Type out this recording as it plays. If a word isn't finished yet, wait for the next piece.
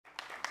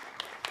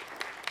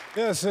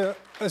Yes,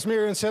 as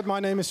Miriam said, my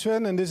name is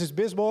Sven and this is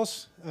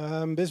BizBoss.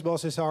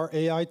 BizBoss is our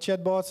AI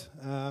chatbot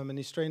and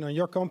he's trained on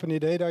your company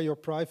data, your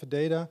private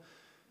data.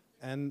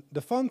 And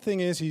the fun thing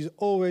is he's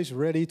always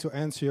ready to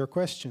answer your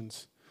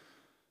questions.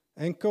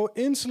 And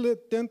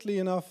coincidentally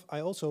enough, I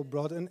also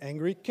brought an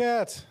angry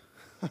cat.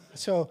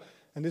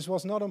 And this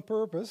was not on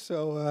purpose,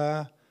 so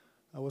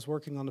I was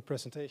working on the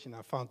presentation.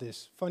 I found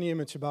this funny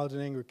image about an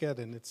angry cat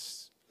and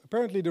it's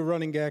apparently the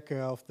running gag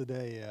of the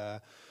day.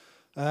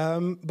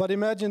 But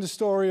imagine the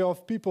story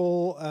of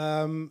people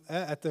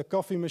at the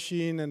coffee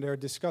machine and they're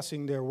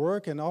discussing their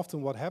work, and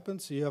often what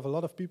happens, you have a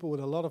lot of people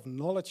with a lot of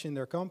knowledge in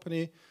their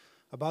company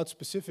about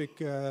specific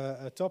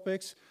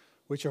topics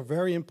which are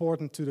very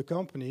important to the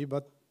company,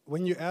 but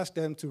when you ask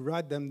them to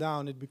write them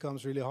down, it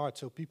becomes really hard.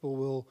 So people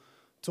will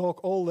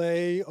talk all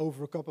day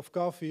over a cup of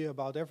coffee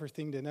about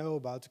everything they know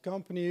about the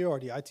company or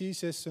the IT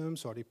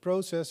systems or the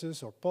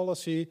processes or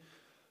policy.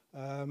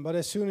 But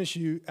as soon as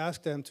you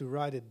ask them to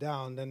write it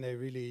down, then they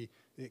really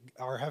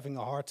are having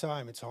a hard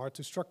time. It's hard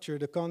to structure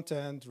the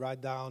content,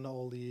 write down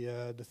all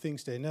the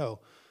things they know.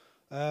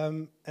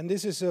 And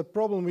this is a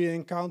problem we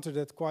encountered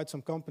at quite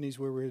some companies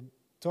where we're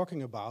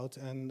talking about.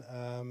 And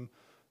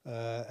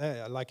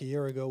like a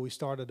year ago, we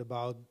started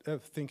about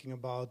thinking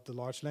about the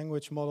large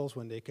language models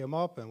when they came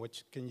up and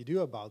what can you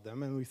do about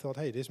them. And we thought,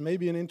 hey, this may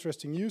be an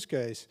interesting use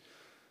case.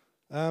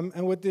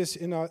 And with this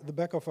in the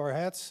back of our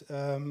heads,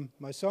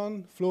 my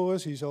son,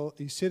 Floris, he's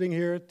sitting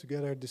here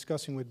together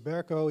discussing with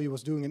Berko. He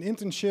was doing an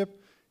internship.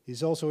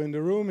 He's also in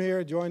the room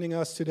here joining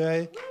us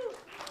today.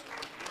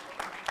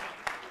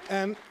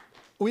 And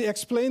we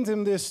explained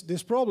him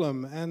this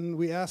problem and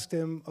we asked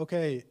him,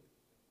 okay,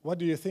 what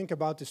do you think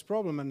about this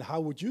problem and how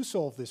would you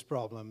solve this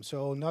problem?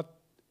 So not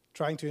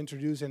trying to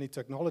introduce any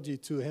technology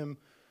to him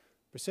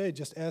per se,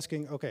 just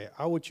asking, okay,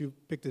 how would you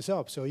pick this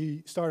up? So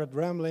he started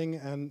rambling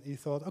and he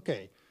thought,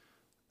 okay,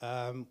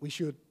 we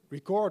should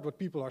record what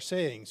people are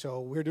saying.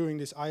 So we're doing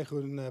this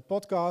Pygrunn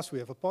podcast. We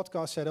have a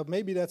podcast set up.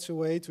 Maybe that's a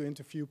way to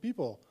interview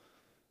people.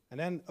 And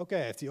then,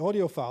 okay, I have the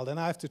audio file. Then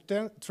I have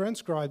to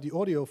transcribe the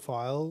audio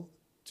file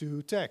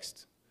to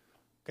text.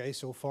 Okay,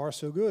 so far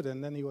so good.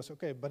 And then he was,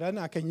 okay, but then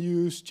I can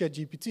use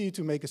ChatGPT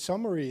to make a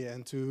summary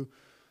and to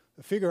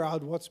figure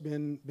out what's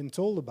been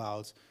told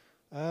about.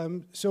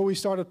 So we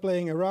started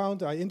playing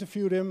around. I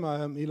interviewed him.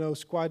 He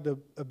knows quite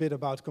a bit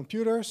about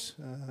computers.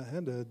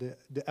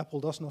 The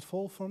apple does not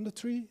fall from the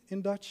tree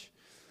in Dutch.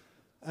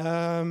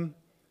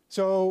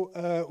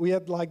 So we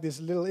had like this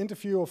little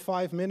interview of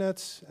 5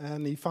 minutes,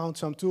 and he found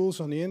some tools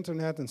on the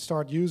internet and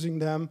started using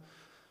them.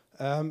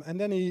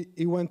 And then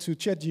he went to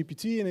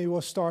ChatGPT and he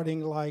was starting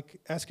like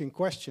asking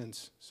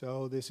questions.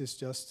 So this is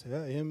just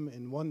him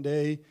in one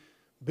day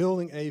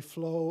building a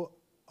flow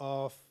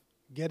of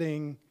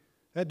doing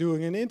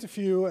an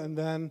interview and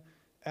then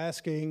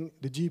asking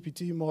the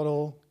GPT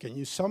model, can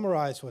you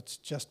summarize what's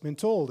just been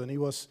told? And he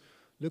was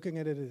looking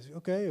at it as,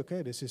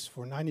 okay, this is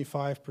for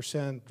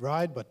 95%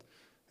 right, but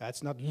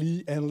that's not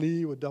Lee and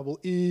Lee with double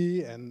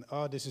E, and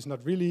this is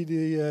not really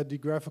the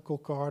graphical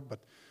card, but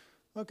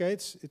okay,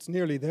 it's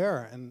nearly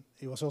there. And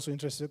he was also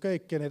interested, okay,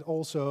 can it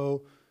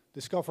also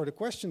discover the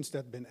questions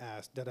that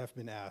have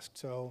been asked?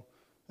 So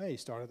he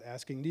started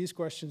asking these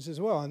questions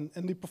as well, and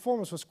the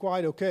performance was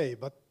quite okay,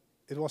 but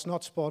it was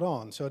not spot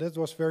on. So that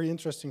was very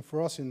interesting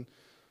for us in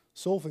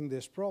solving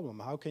this problem.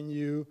 How can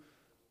you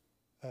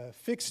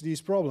fix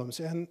these problems?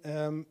 And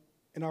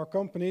in our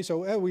company,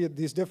 so we had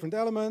these different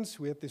elements.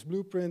 We had this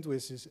blueprint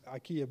with this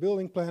IKEA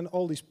building plan,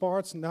 all these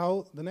parts.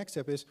 Now the next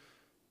step is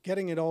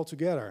getting it all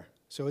together.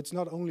 So it's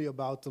not only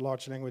about the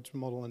large language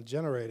model and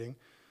generating,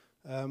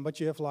 but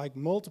you have like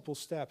multiple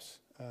steps.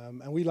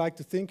 And we like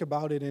to think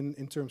about it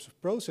in terms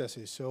of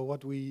processes. So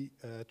what we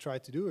try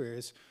to do here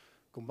is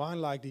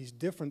combine like these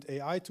different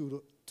AI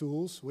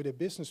tools with a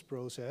business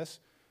process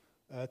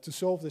to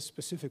solve this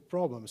specific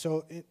problem.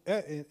 So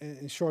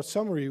in short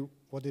summary,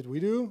 what did we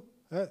do?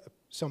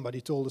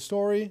 Somebody told a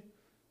story,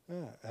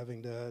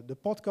 having the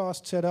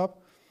podcast set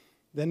up.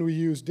 Then we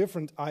use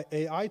different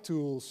AI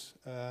tools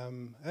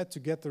to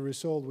get the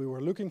result we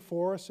were looking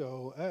for,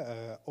 so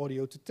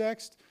audio to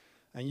text,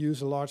 and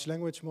use a large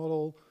language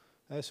model.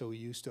 So we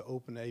used the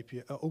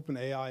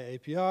OpenAI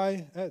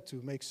API to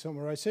make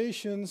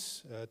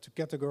summarizations, to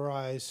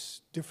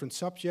categorize different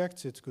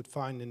subjects it could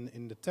find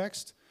in the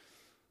text.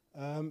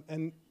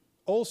 And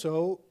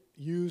also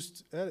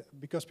used,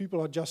 because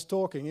people are just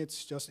talking,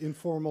 it's just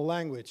informal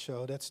language,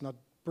 so that's not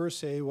per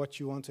se what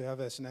you want to have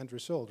as an end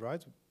result,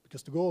 right?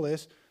 Because the goal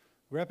is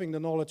grabbing the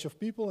knowledge of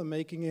people and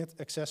making it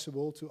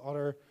accessible to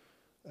other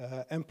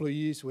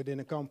employees within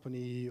a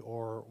company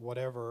or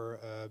whatever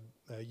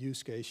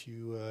use case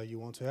you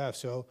want to have.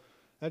 So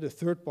the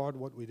third part,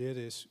 what we did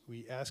is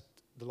we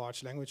asked the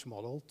large language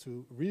model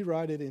to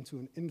rewrite it into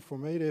an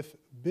informative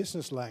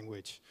business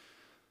language.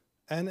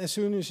 And as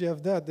soon as you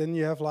have that, then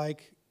you have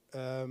like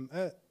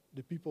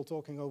the people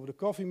talking over the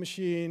coffee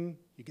machine,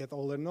 you get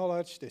all their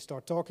knowledge, they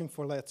start talking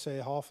for, let's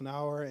say, half an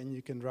hour, and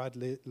you can write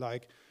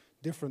like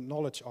different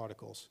knowledge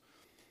articles.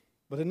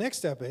 But the next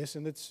step is,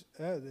 and it's,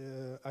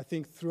 I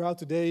think throughout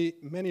the day,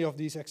 many of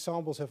these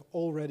examples have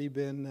already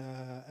been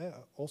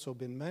also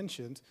been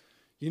mentioned.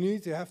 You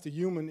need to have the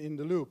human in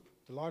the loop.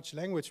 The large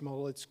language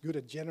model, it's good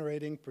at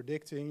generating,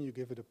 predicting. You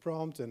give it a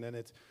prompt, and then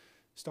it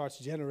starts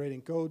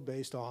generating code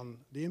based on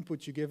the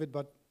input you give it.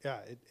 But yeah,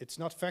 it's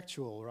not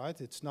factual, right?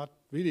 It's not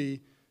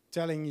really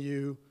telling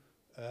you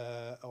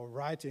or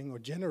writing or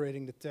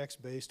generating the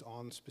text based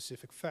on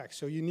specific facts.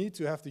 So you need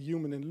to have the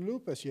human in the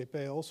loop, as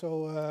JP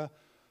also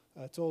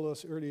told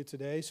us earlier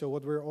today. So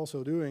what we're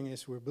also doing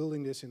is we're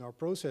building this in our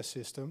process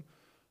system,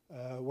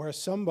 where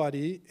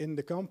somebody in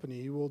the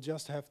company will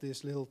just have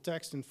this little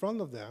text in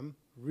front of them,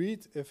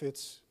 read if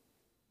it's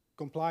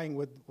complying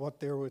with what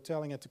they were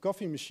telling at the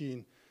coffee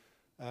machine,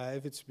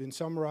 if it's been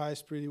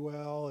summarized pretty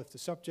well, if the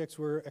subjects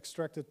were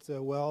extracted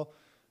well,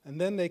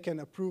 and then they can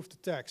approve the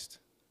text.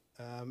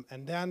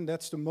 And then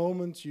that's the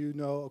moment you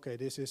know, okay,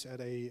 this is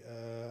at a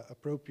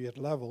appropriate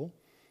level.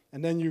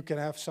 And then you can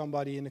have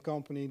somebody in the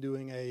company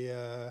doing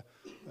a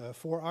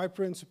 4I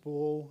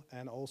principle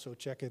and also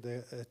check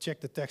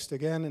the text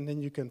again, and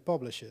then you can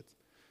publish it.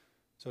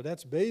 So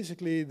that's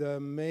basically the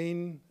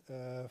main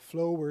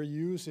flow we're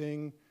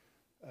using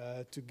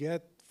to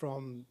get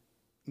from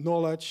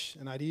knowledge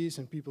and ideas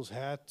in people's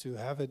head to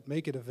have it,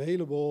 make it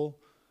available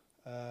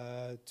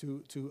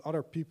to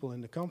other people in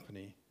the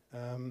company.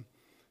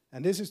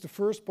 And this is the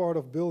first part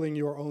of building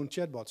your own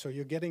chatbot. So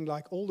you're getting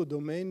like all the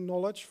domain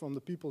knowledge from the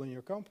people in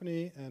your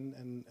company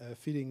and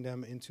feeding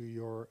them into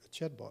your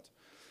chatbot.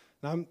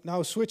 Now I'm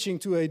now switching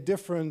to a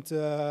different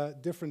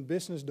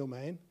business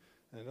domain.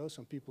 I know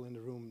some people in the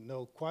room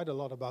know quite a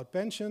lot about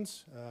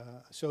pensions.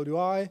 So do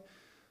I.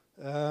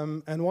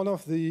 And one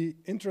of the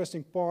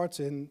interesting parts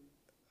in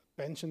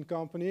a pension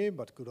company,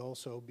 but could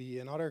also be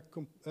another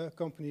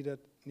company that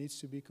needs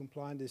to be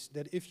compliant, is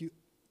that if you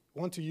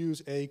want to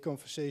use a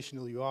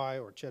conversational UI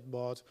or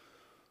chatbot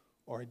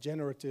or a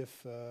generative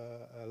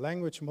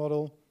language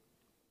model,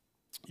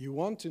 you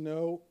want to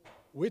know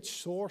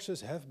which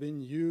sources have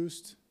been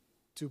used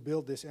to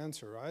build this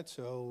answer, right?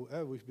 So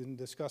we've been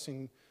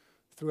discussing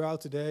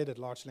throughout today that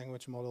large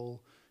language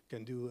model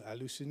can do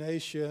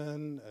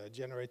hallucination,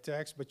 generate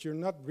text, but you're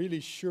not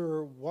really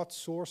sure what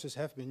sources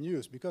have been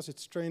used because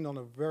it's trained on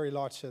a very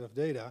large set of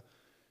data.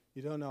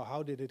 You don't know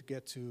how did it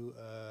get to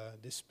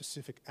this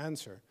specific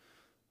answer.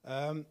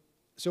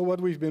 So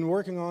what we've been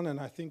working on, and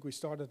I think we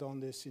started on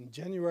this in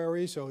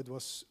January, so it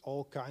was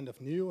all kind of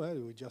new.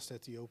 We just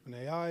had the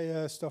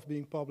OpenAI stuff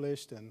being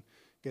published and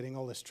getting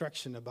all this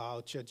traction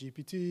about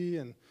ChatGPT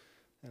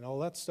and all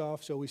that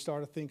stuff. So we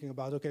started thinking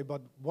about, okay,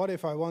 but what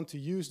if I want to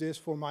use this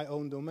for my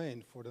own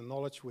domain, for the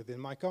knowledge within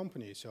my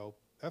company? So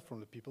from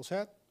the people's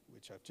head,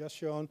 which I've just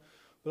shown,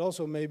 but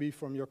also maybe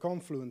from your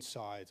Confluence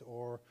side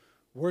or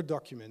Word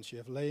documents you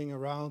have laying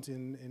around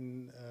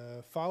in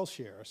file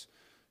shares.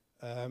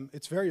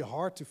 It's very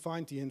hard to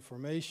find the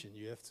information.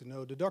 You have to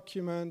know the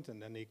document,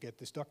 and then you get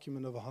this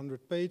document of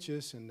 100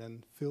 pages, and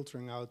then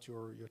filtering out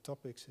your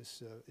topics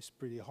is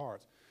pretty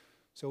hard.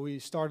 So we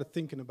started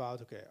thinking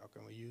about, okay, how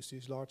can we use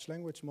these large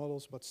language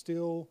models, but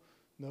still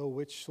know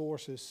which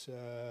sources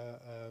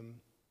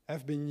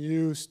have been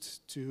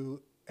used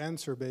to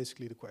answer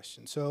basically the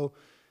question. So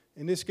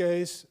in this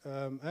case,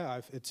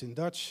 it's in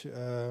Dutch,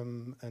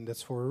 and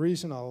that's for a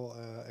reason. I'll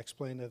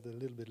explain that a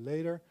little bit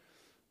later.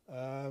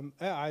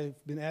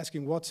 I've been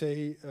asking what's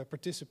a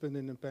participant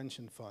in a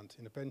pension fund,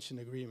 in a pension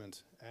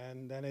agreement,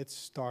 and then it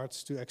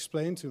starts to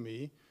explain to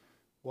me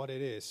what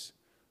it is.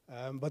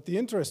 But the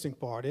interesting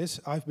part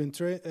is I've been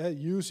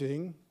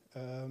using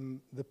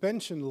the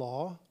pension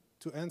law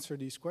to answer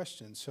these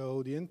questions.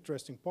 So the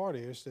interesting part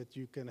is that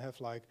you can have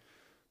like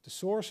the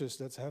sources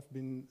that have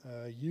been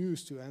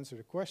used to answer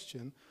the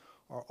question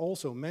are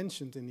also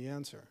mentioned in the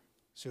answer.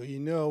 So you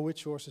know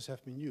which sources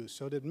have been used.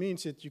 So that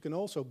means that you can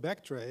also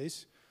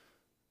backtrace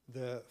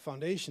the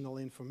foundational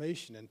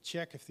information and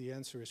check if the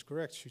answer is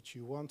correct, should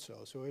you want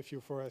so. So if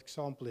you're, for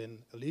example, in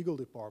a legal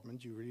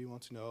department, you really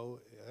want to know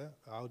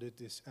how did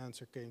this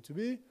answer came to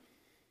be,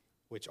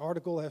 which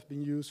article have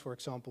been used, for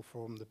example,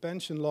 from the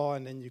pension law,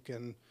 and then you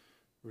can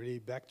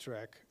really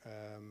backtrack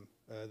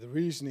the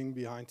reasoning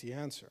behind the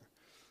answer.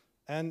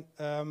 And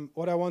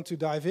what I want to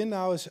dive in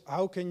now is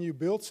how can you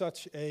build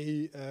such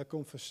a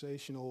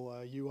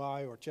conversational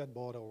UI or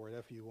chatbot or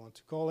whatever you want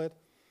to call it.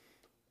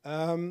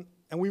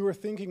 And we were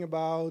thinking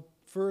about,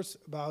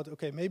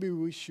 okay, maybe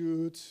we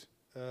should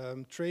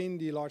train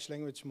the large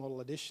language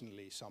model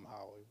additionally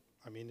somehow.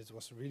 I mean, it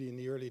was really in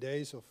the early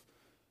days of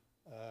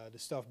the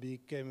stuff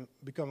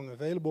becoming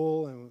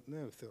available, and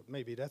we thought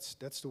maybe that's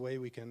the way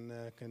we can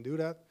do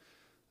that.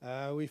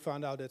 We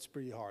found out that's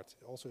pretty hard.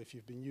 Also, if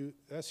you've been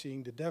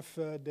seeing the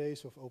dev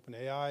days of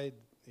OpenAI,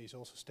 he's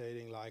also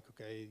stating like,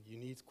 okay, you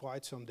need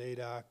quite some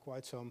data,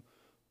 quite some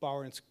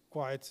power, and it's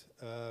quite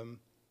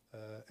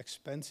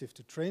expensive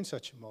to train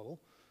such a model.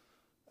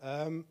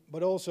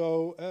 But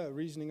also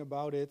reasoning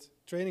about it,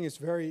 training is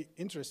very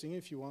interesting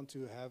if you want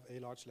to have a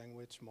large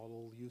language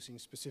model using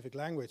specific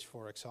language,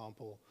 for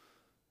example.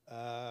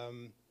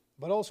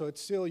 But also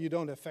it's still, you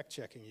don't have fact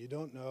checking. You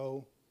don't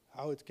know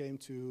how it came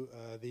to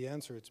the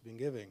answer it's been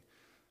giving.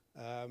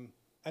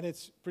 And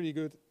it's pretty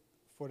good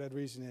for that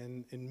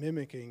reason in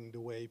mimicking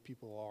the way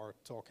people are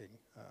talking,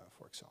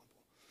 for example.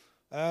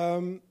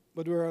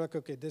 But we were like,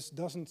 okay, this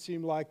doesn't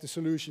seem like the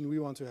solution we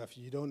want to have.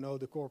 You don't know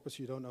the corpus,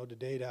 you don't know the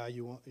data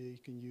you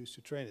can use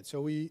to train it.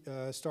 So we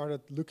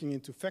started looking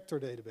into vector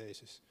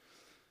databases.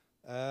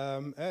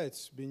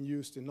 It's been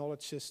used in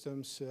knowledge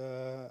systems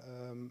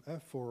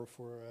for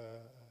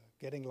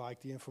getting like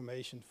the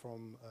information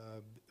from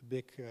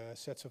big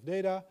sets of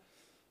data.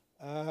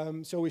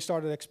 So we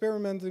started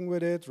experimenting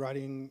with it,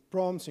 writing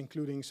prompts,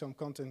 including some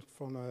content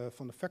from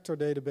the vector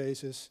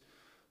databases.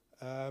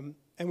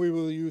 And we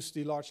will use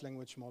the large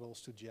language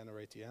models to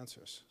generate the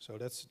answers. So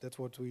that's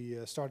what we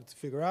started to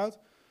figure out.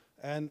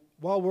 And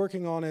while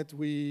working on it,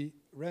 we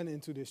ran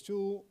into this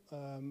tool,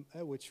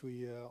 which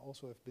we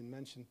also have been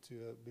mentioned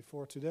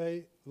before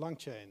today,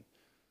 Langchain.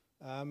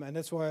 And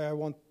that's why I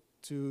want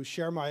to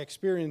share my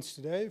experience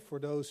today for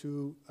those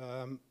who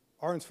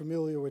aren't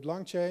familiar with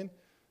Langchain.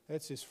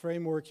 It's this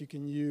framework you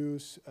can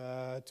use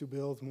to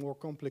build more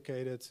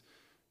complicated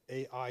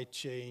AI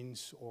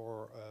chains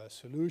or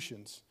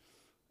solutions.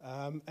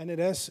 And it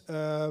has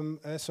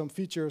some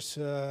features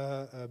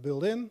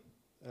built in.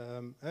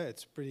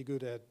 It's pretty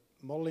good at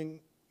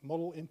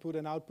model input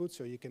and output,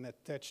 so you can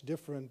attach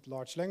different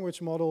large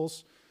language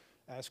models,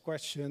 ask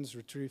questions,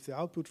 retrieve the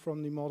output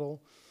from the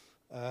model.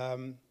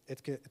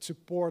 It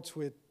supports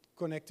with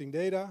connecting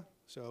data,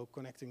 so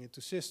connecting it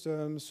to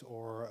systems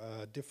or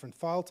different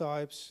file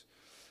types.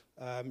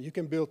 You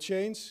can build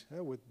chains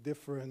with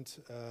different,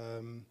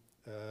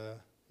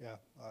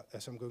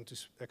 as I'm going to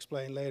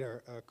explain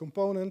later,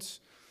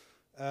 components.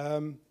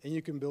 And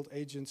you can build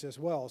agents as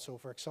well. So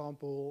for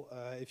example,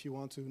 if you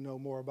want to know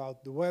more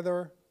about the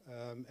weather,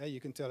 you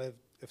can tell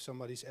if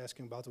somebody's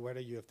asking about the weather,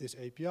 you have this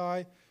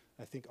API.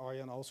 I think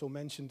Arjan also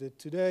mentioned it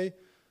today.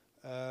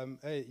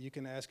 You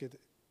can ask it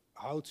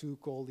how to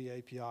call the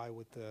API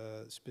with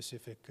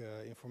specific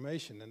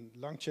information. And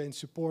Langchain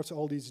supports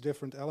all these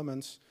different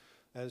elements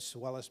as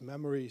well as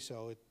memory,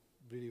 so it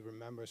really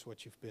remembers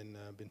what you've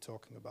been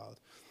talking about.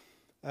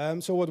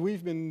 So what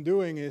we've been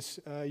doing is,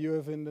 you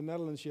have in the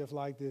Netherlands, you have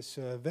like this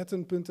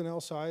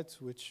wetten.nl site,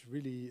 which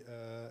really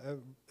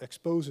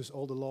exposes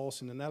all the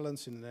laws in the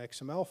Netherlands in an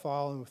XML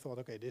file. And we thought,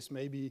 okay, this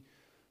may be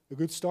a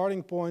good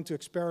starting point to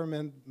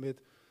experiment with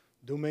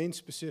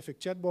domain-specific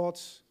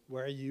chatbots,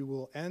 where you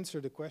will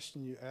answer the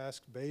question you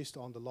ask based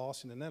on the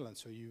laws in the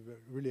Netherlands. So you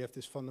really have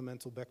this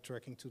fundamental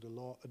backtracking to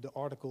the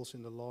articles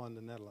in the law in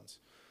the Netherlands.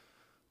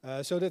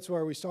 So that's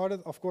where we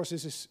started. Of course,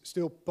 this is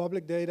still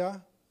public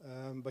data.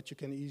 But you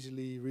can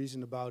easily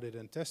reason about it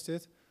and test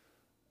it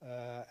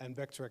and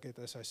backtrack it,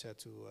 as I said,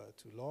 to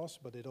laws.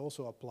 But it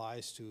also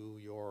applies to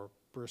your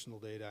personal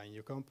data in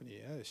your company.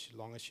 As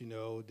long as you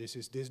know this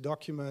is this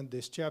document,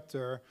 this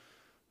chapter,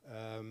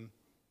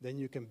 then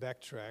you can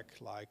backtrack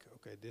like,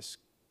 okay, this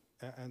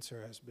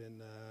answer has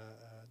been,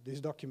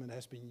 this document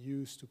has been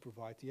used to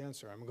provide the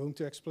answer. I'm going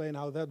to explain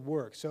how that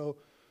works. So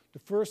the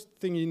first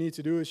thing you need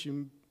to do is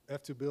you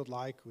have to build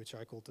which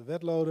I call the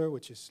wet loader,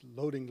 which is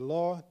loading the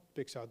law,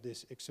 picks out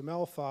this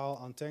XML file,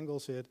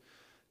 untangles it,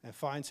 and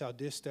finds out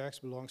this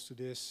text belongs to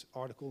this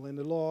article in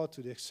the law,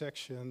 to this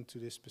section, to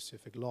this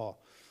specific law.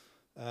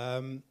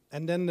 And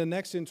then the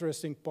next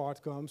interesting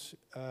part comes,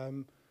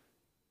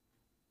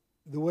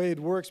 the way it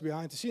works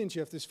behind the scenes,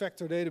 you have this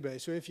vector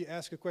database. So if you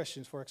ask a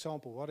question, for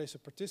example, what is a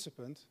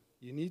participant,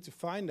 you need to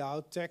find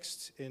out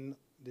texts in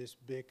this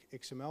big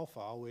XML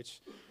file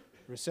which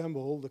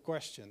resemble the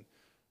question.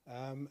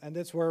 And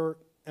that's where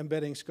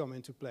embeddings come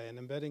into play. And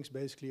embeddings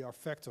basically are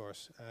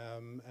vectors.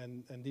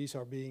 And these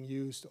are being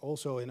used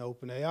also in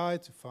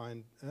OpenAI to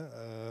find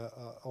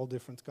all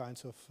different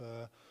kinds of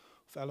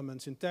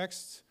elements in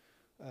text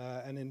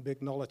and in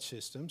big knowledge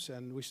systems.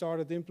 And we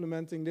started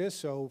implementing this.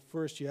 So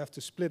first you have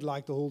to split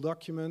like the whole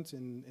document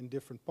in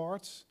different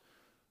parts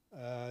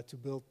to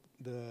build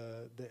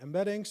the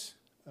embeddings.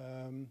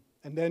 And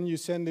then you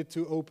send it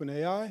to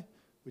OpenAI,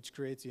 which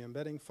creates the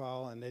embedding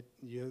file, and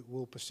you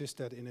will persist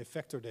that in a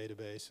vector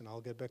database. And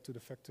I'll get back to the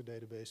vector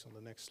database on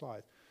the next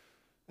slide.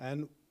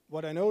 And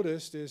what I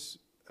noticed is,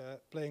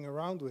 playing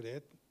around with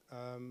it,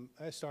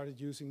 I started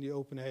using the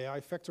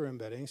OpenAI vector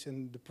embeddings,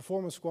 and the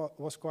performance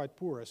was quite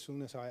poor. As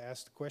soon as I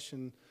asked the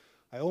question,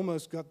 I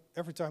almost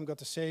every time got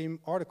the same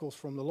articles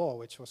from the law,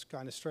 which was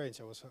kind of strange.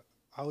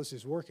 How is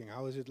this working?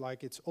 How is it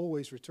like it's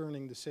always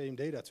returning the same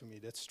data to me?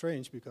 That's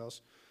strange,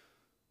 because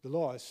the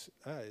law it's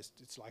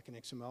like an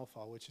XML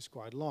file, which is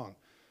quite long.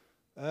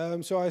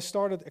 So I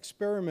started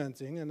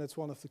experimenting, and that's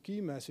one of the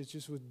key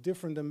messages, with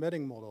different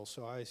embedding models.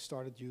 So I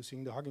started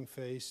using the Hugging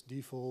Face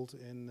default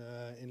in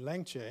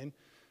Langchain,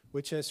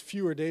 which has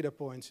fewer data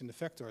points in the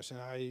vectors. And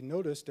I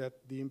noticed that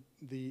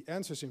the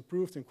answers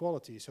improved in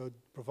quality, so it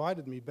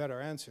provided me better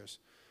answers,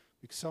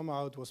 because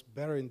somehow it was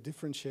better in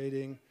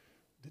differentiating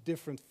the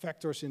different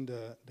vectors in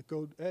the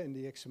code, in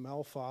the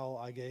XML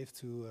file I gave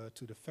to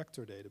the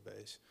vector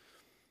database.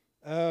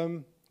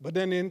 But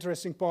then the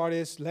interesting part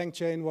is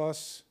Langchain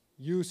was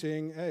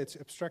using, it's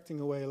abstracting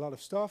away a lot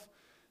of stuff,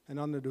 and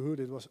under the hood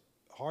it was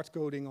hard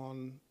coding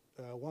on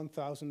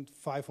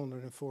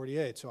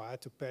 1,548. So I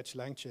had to patch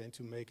Langchain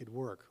to make it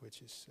work,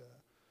 which is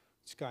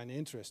it's kind of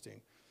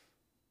interesting.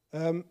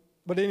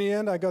 But in the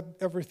end, I got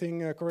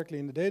everything correctly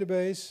in the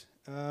database.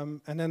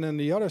 And then on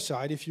the other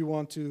side, if you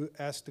want to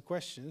ask the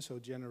question, so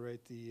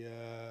generate the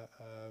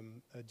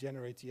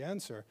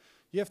answer,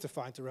 you have to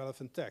find the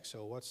relevant text.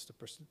 So what's the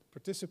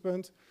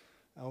participant?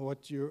 And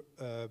what you're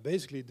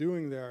basically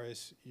doing there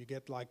is you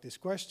get like this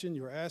question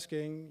you're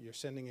asking, you're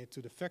sending it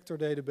to the vector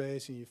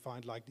database, and you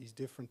find like these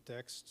different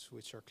texts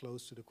which are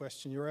close to the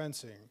question you're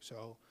answering.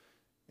 So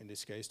in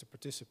this case, the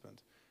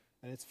participant.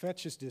 And it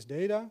fetches this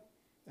data,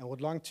 and what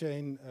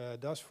Langchain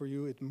does for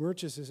you, it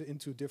merges it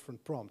into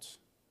different prompts.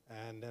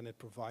 And then it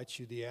provides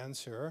you the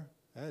answer.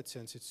 It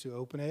sends it to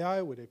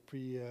OpenAI with a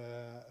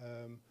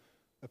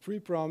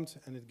pre-prompt,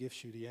 and it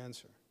gives you the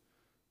answer.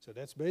 So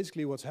that's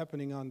basically what's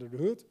happening under the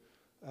hood.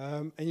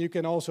 And you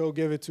can also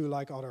give it to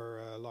like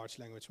other large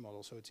language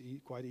models. So it's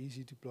quite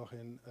easy to plug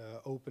in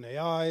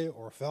OpenAI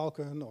or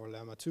Falcon or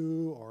Llama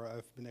 2, or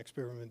I've been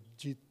experimenting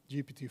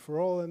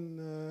GPT-4All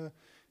in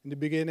the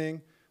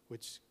beginning,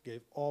 which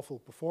gave awful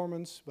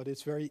performance, but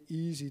it's very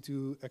easy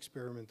to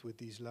experiment with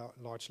these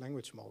large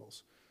language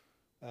models.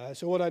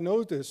 So what I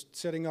noticed,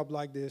 setting up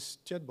like this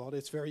chatbot,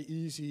 it's very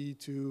easy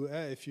to,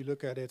 if you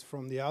look at it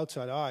from the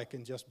outside, I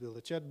can just build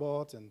a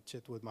chatbot and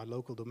chat with my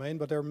local domain,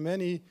 but there are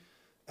many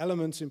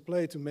elements in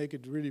play to make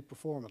it really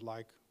performant,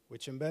 like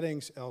which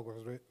embeddings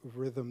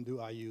algorithm do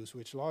I use,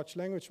 which large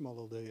language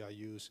model do I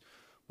use,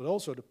 but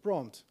also the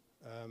prompt.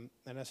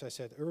 And as I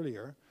said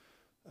earlier,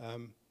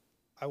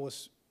 I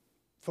was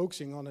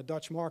focusing on a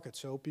Dutch market,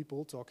 so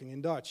people talking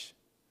in Dutch.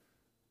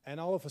 And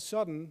all of a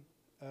sudden,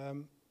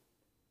 the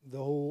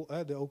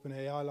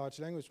OpenAI large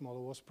language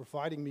model was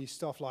providing me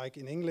stuff like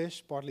in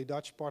English, partly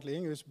Dutch, partly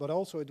English, but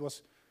also it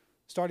was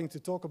starting to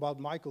talk about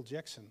Michael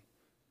Jackson.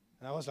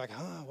 And I was like,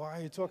 why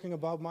are you talking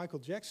about Michael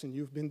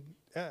Jackson?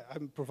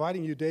 I'm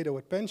providing you data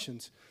with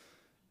pensions.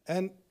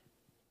 And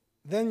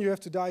then you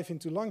have to dive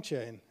into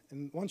Langchain.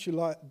 And once you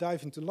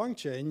dive into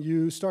Langchain,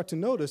 you start to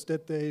notice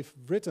that they've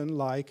written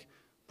like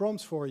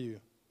prompts for you.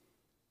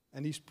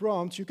 And these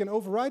prompts, you can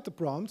override the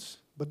prompts,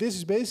 but this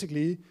is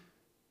basically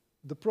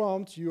the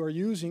prompt you are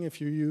using if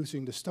you're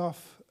using the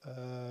stuff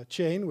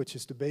chain, which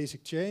is the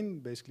basic chain.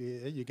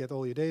 Basically, you get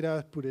all your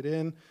data, put it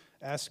in,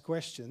 ask a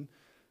question.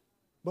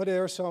 But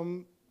there's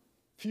some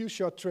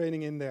few-shot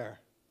training in there,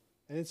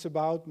 and it's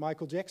about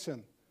Michael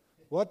Jackson.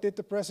 What did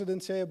the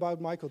president say about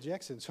Michael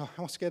Jackson? So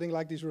I was getting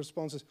like these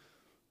responses.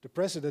 The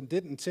president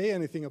didn't say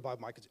anything about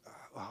Michael Jackson.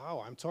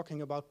 Wow, I'm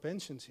talking about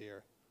pensions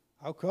here.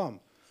 How come?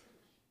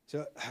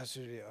 So I was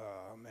really,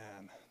 oh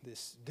man,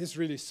 this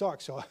really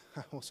sucks. So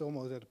I was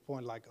almost at a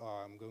point like,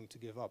 oh, I'm going to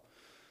give up.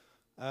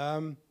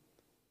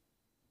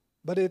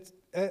 But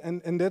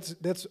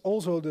that's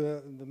also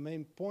the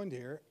main point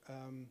here.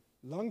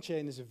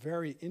 Langchain is a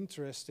very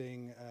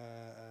interesting,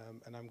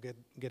 and I'm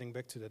getting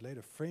back to that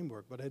later,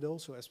 framework, but it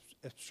also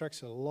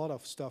abstracts a lot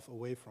of stuff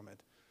away from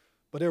it.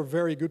 But there are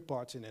very good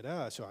parts in it.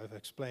 So I've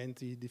explained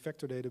the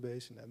vector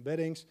database and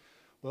embeddings,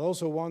 but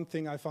also one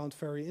thing I found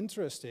very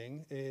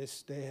interesting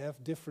is they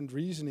have different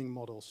reasoning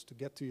models to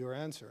get to your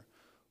answer.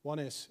 One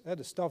is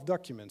the stuff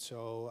document,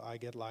 so I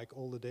get like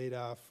all the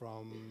data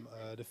from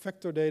the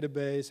vector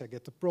database, I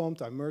get the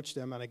prompt, I merge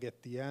them, and I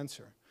get the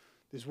answer.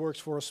 This works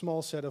for a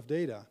small set of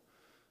data.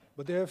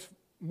 But they have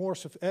more,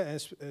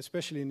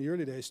 especially in the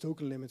early days,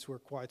 token limits were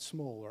quite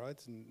small, right?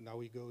 And now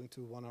we go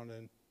into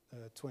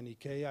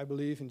 120K, I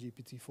believe, in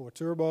GPT-4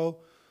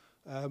 Turbo.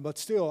 But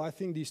still, I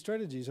think these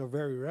strategies are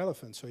very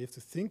relevant. So you have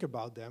to think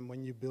about them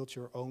when you build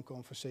your own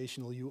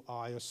conversational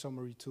UI or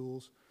summary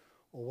tools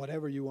or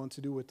whatever you want to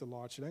do with the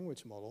large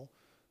language model.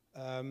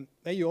 And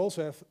you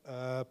also have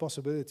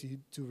possibility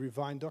to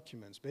refine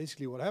documents.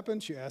 Basically what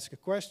happens, you ask a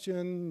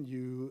question,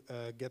 you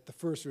get the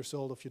first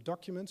result of your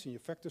documents in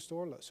your vector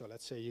store. So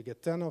let's say you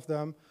get 10 of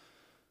them.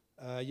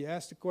 You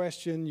ask the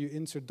question, you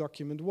insert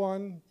document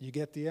 1, you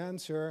get the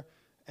answer,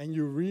 and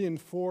you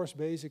reinforce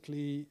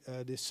basically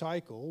this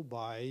cycle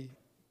by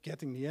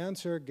getting the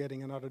answer,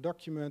 getting another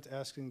document,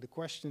 asking the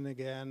question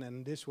again,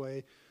 and this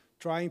way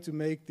trying to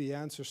make the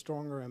answer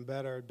stronger and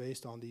better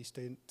based on these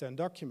 10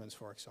 documents,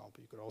 for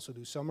example. You could also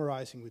do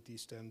summarizing with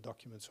these 10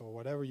 documents or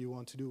whatever you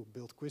want to do.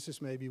 Build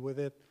quizzes maybe with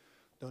it.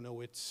 Don't know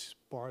which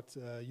part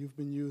you've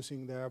been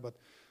using there, but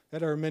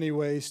there are many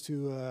ways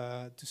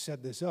to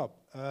set this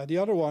up. The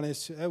other one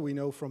is, we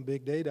know from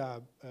big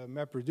data,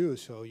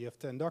 MapReduce. So you have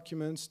 10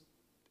 documents,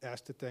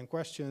 ask the 10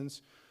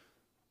 questions,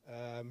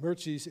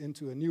 merge these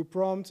into a new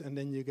prompt, and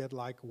then you get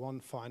like one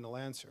final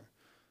answer,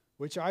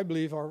 which I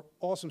believe are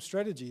awesome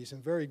strategies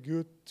and very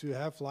good to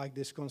have like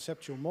this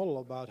conceptual model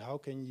about how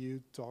can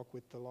you talk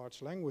with the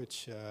large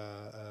language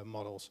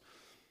models.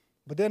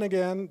 But then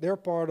again, they're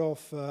part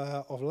of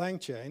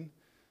Langchain,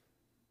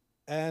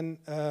 and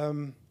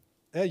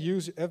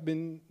I've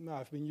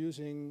been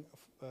using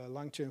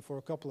Langchain for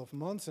a couple of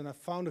months, and I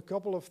found a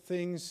couple of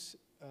things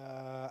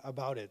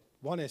about it.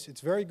 One is it's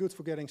very good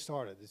for getting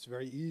started. It's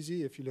very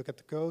easy if you look at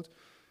the code.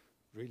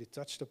 Really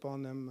touched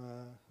upon them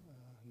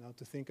now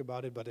to think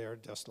about it, but they're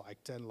just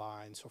like 10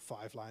 lines or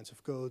 5 lines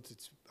of code.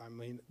 I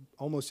mean,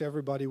 almost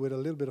everybody with a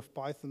little bit of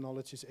Python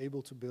knowledge is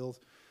able to build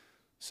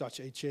such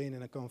a chain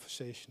in a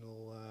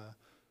conversational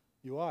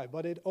UI.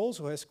 But it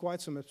also has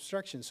quite some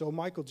abstraction. So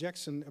Michael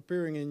Jackson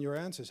appearing in your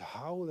answers,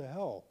 how the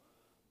hell?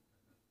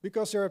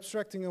 Because they're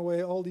abstracting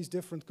away all these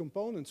different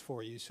components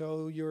for you.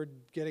 So you're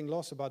getting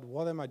lost about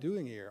what am I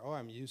doing here? Oh,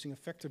 I'm using a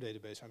vector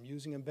database. I'm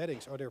using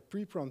embeddings. Oh, they're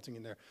pre-prompting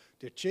in there.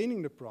 They're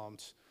chaining the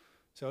prompts.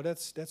 So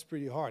that's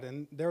pretty hard.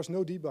 And there's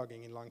no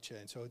debugging in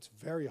Langchain. So it's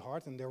very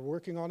hard. And they're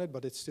working on it,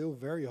 but it's still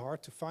very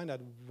hard to find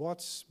out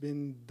what's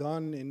been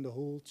done in the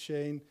whole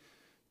chain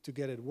to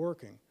get it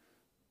working.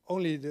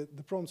 Only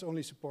the prompts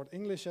only support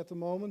English at the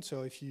moment.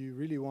 So if you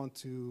really want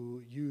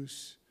to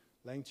use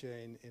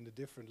Langchain in a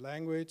different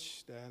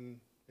language, then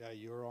yeah,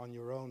 you're on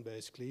your own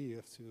basically. You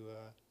have to.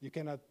 You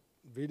cannot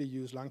really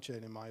use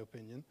Langchain, in my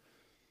opinion.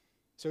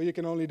 So you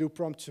can only do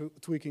prompt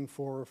tweaking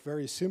for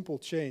very simple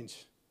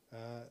change.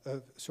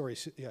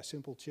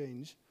 Simple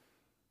change.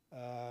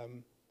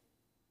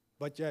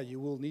 But yeah,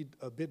 you will need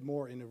a bit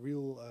more in a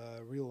real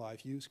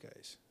life use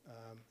case.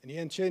 In the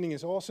end, chaining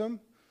is awesome,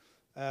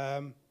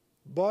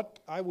 but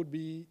I would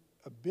be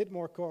a bit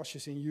more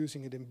cautious in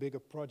using it in bigger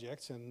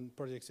projects and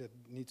projects that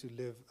need to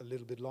live a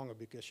little bit longer,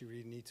 because you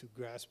really need to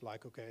grasp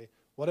like, okay,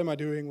 what am I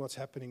doing? What's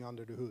happening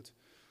under the hood?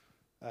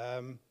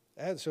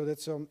 And so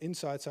that's some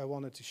insights I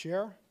wanted to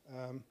share.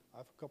 I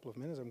have a couple of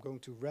minutes. I'm going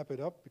to wrap it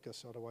up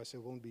because otherwise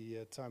there won't be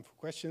time for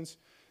questions.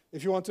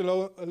 If you want to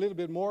know a little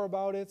bit more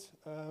about it,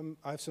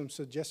 I have some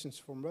suggestions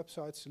from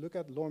websites to look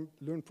at.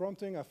 Learn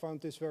prompting. I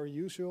found this very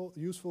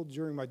useful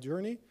during my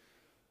journey,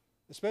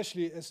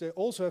 especially as they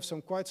also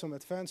have quite some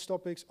advanced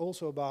topics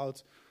also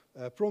about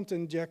prompt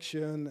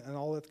injection and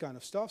all that kind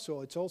of stuff.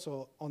 So it's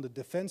also on the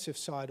defensive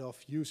side of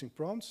using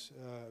prompts.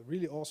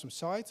 Really awesome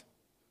site.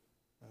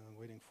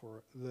 Waiting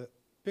for the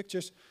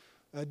pictures.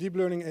 Deep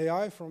Learning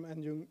AI from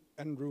Andrew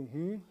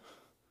Ng.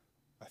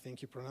 I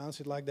think you pronounce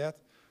it like that.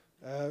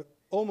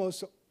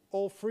 Almost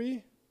all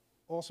free.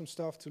 Awesome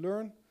stuff to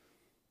learn.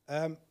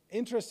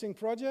 Interesting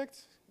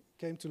project.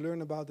 Came to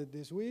learn about it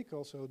this week.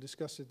 Also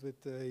discussed it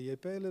with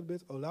JP a little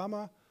bit.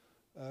 Olama,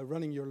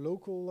 running your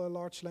local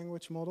large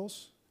language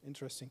models.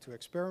 Interesting to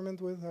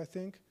experiment with, I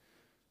think.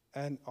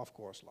 And of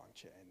course,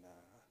 Langchain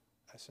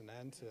as an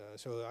end.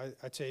 So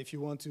I'd say if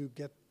you want to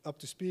get up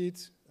to speed,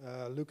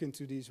 look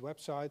into these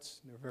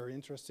websites. They're very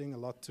interesting, a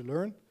lot to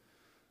learn.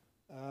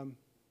 And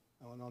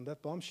on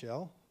that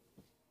bombshell,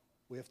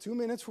 we have 2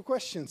 minutes for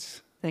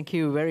questions. Thank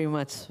you very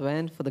much,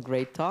 Sven, for the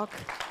great talk.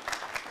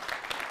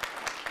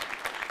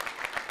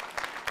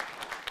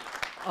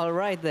 All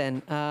right,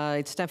 then.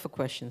 It's time for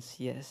questions.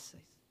 Yes.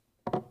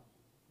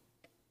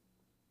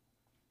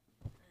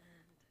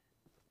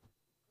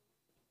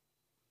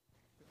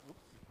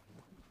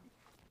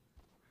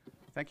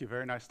 Thank you.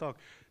 Very nice talk.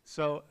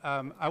 So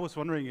I was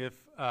wondering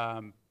if,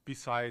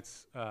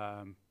 besides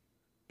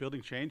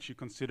building change, you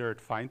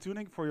considered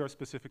fine-tuning for your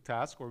specific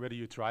task, or whether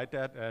you tried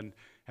that, and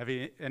have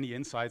you any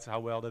insights how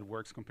well that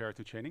works compared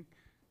to chaining?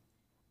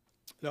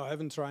 No, I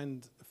haven't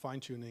tried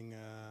fine-tuning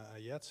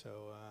yet,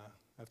 so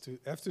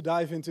have to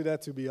dive into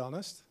that, to be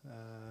honest.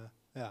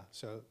 Yeah,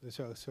 so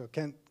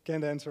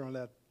can't answer on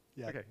that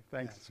yet. Okay,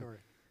 thanks. Yeah, sorry.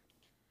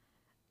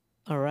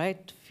 All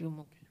right, few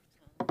more.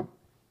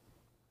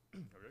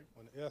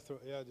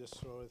 Yeah, just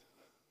throw it.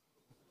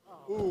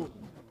 Oh. Ooh.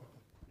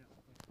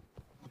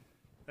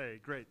 Hey,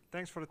 great.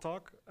 Thanks for the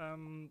talk.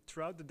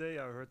 Throughout the day,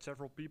 I heard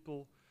several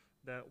people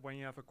that when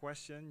you have a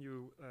question,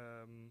 you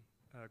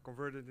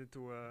convert it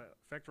into a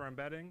vector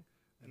embedding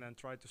and then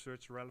try to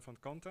search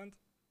relevant content.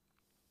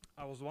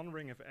 I was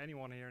wondering if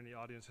anyone here in the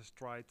audience has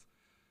tried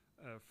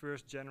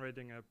first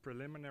generating a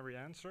preliminary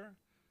answer,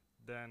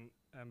 then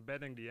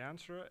embedding the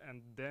answer,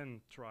 and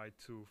then try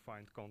to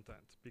find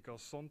content.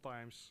 Because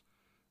sometimes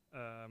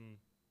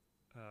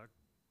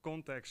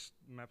context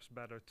maps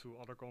better to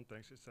other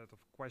contexts instead of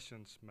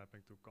questions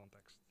mapping to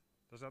context.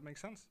 Does that make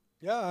sense?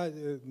 Yeah,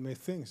 it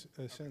makes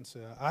sense.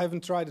 I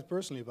haven't tried it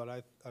personally, but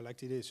I like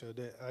the idea. So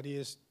the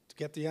idea is to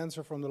get the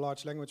answer from the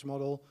large language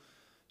model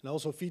and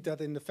also feed that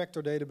in the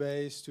vector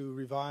database to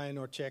refine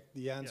or check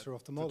the answer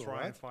of the model, to try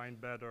right? and find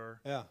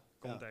better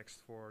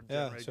context for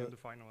generating the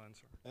final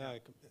answer. Yeah,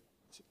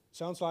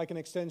 sounds like an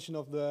extension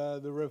of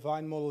the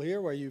refine model here,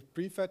 where you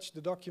prefetch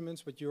the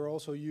documents, but you're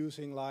also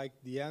using like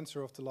the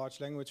answer of the large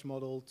language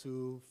model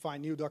to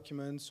find new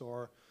documents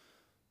or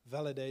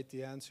validate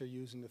the answer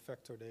using the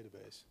vector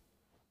database.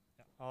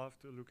 Yeah, I'll have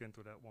to look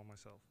into that one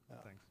myself.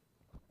 Yeah. Thanks.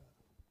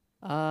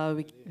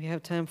 We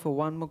have time for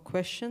one more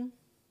question.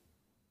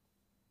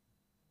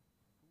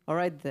 All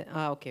right,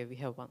 okay, we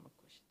have one more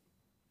question.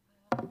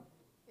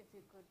 If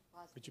you could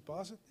pass. Could you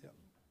pass it? Yeah.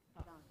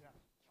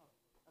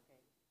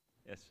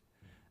 Yes,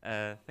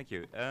 thank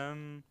you.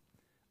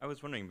 I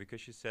was wondering,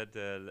 because you said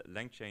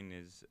Langchain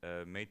is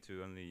made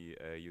to only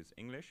use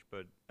English,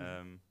 but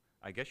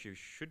I guess you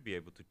should be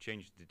able to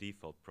change the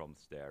default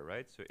prompts there,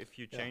 right? So if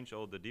you change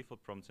all the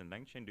default prompts in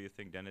Langchain, do you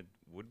think then it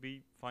would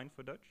be fine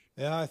for Dutch?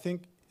 Yeah, I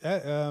think,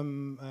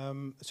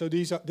 so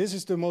this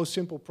is the most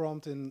simple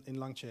prompt in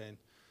Langchain.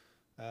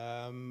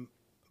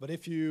 But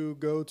if you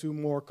go to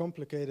more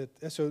complicated,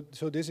 so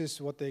this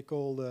is what they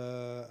call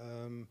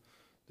the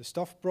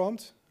stuff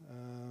prompt.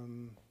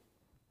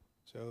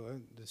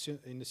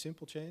 In the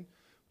simple chain.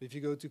 But if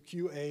you go to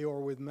QA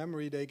or with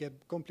memory, they get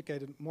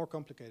more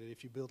complicated.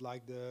 If you build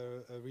like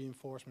the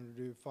reinforcement,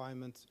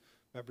 refinement,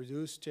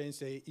 MapReduce chains,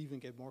 they even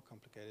get more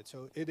complicated.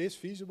 So it is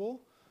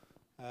feasible,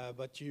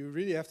 but you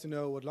really have to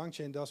know what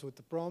Langchain does with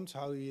the prompts,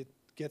 how it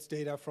gets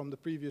data from the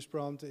previous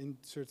prompt,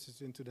 inserts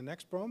it into the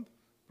next prompt.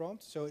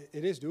 So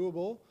it is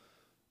doable.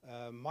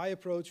 My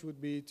approach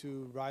would be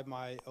to write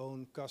my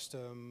own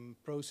custom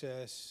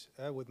process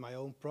with my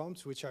own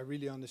prompts, which I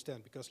really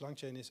understand, because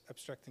Langchain is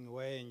abstracting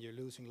away and you're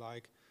losing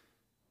like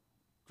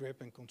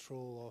grip and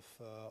control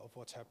of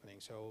what's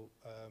happening. So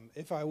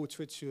if I would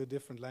switch to a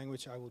different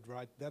language, I would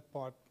write that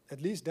part,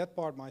 at least that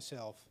part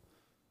myself,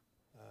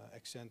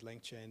 extend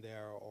Langchain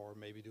there, or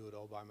maybe do it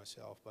all by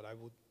myself. But I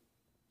would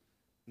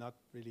not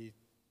really,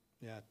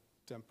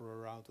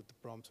 tamper around with the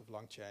prompts of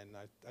Langchain.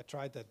 I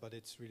tried that, but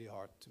it's really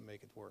hard to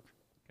make it work.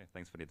 Okay,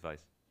 thanks for the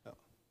advice. Yeah.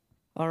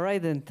 All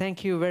right, then.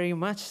 Thank you very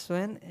much,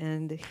 Sven.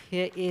 And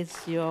here is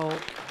your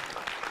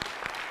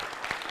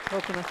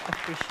token of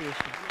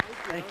appreciation.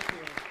 Thank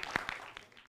you.